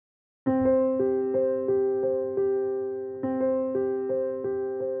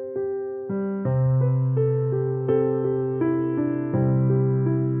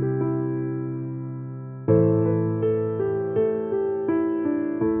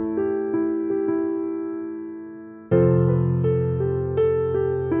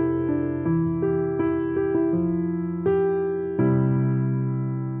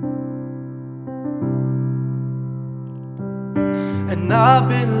And I've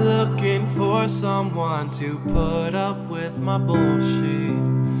been looking for someone to put up with my bullshit.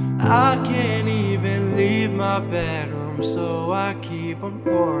 I can't even leave my bedroom, so I keep on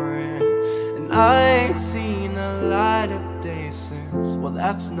pouring. And I ain't seen a light of day since, well,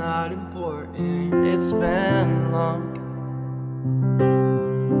 that's not important. It's been long.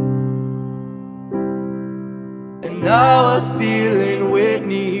 And I was feeling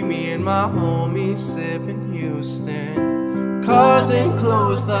Whitney, me and my homies sipping Houston. Cars and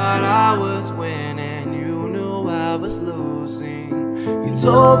clothes, thought I was winning, you knew I was losing. You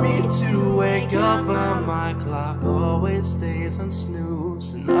told me to wake up, but my clock always stays on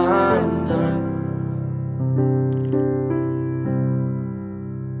snooze. And I'm done.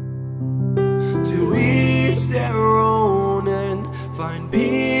 To each their own, and find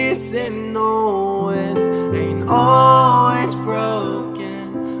peace in knowing ain't always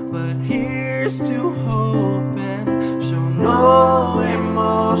broken, but here's to hope and show no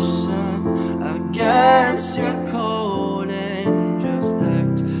emotion against your code, and just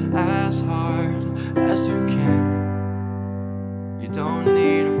act as hard as you can. You don't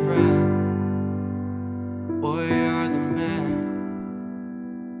need a friend, boy, you're the man.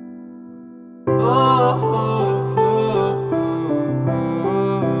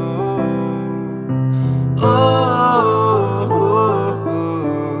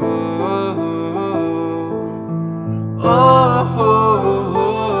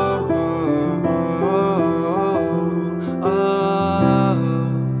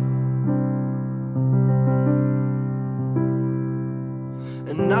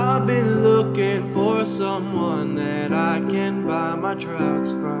 And I've been looking for someone that I can buy my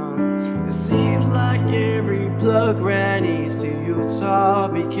drugs from. It seems like every plug ran east to Utah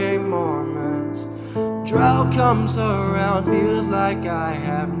became Mormons. Drought comes around, feels like I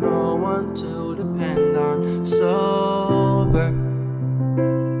have no one to depend on. Sober,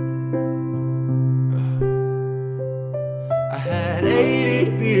 I had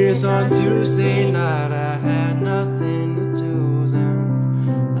 80 beers on Tuesday night, I had nothing to do then.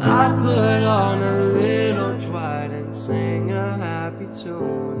 I put on a little Twilight and sang a happy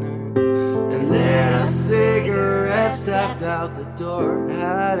tune, and lit a cigarette, stepped out the door,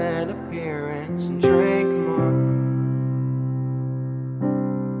 had an appearance, and drank more.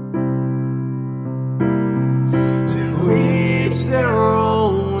 To each their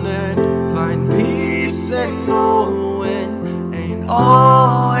own, and find peace in knowing ain't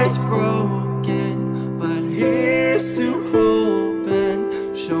always broken, but here's to hope and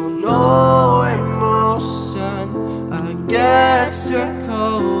show no emotion against your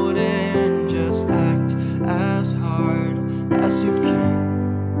code, and just act as hard as you can.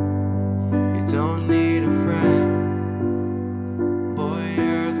 You don't need a friend, boy,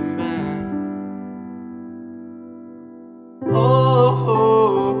 you're the man. Oh,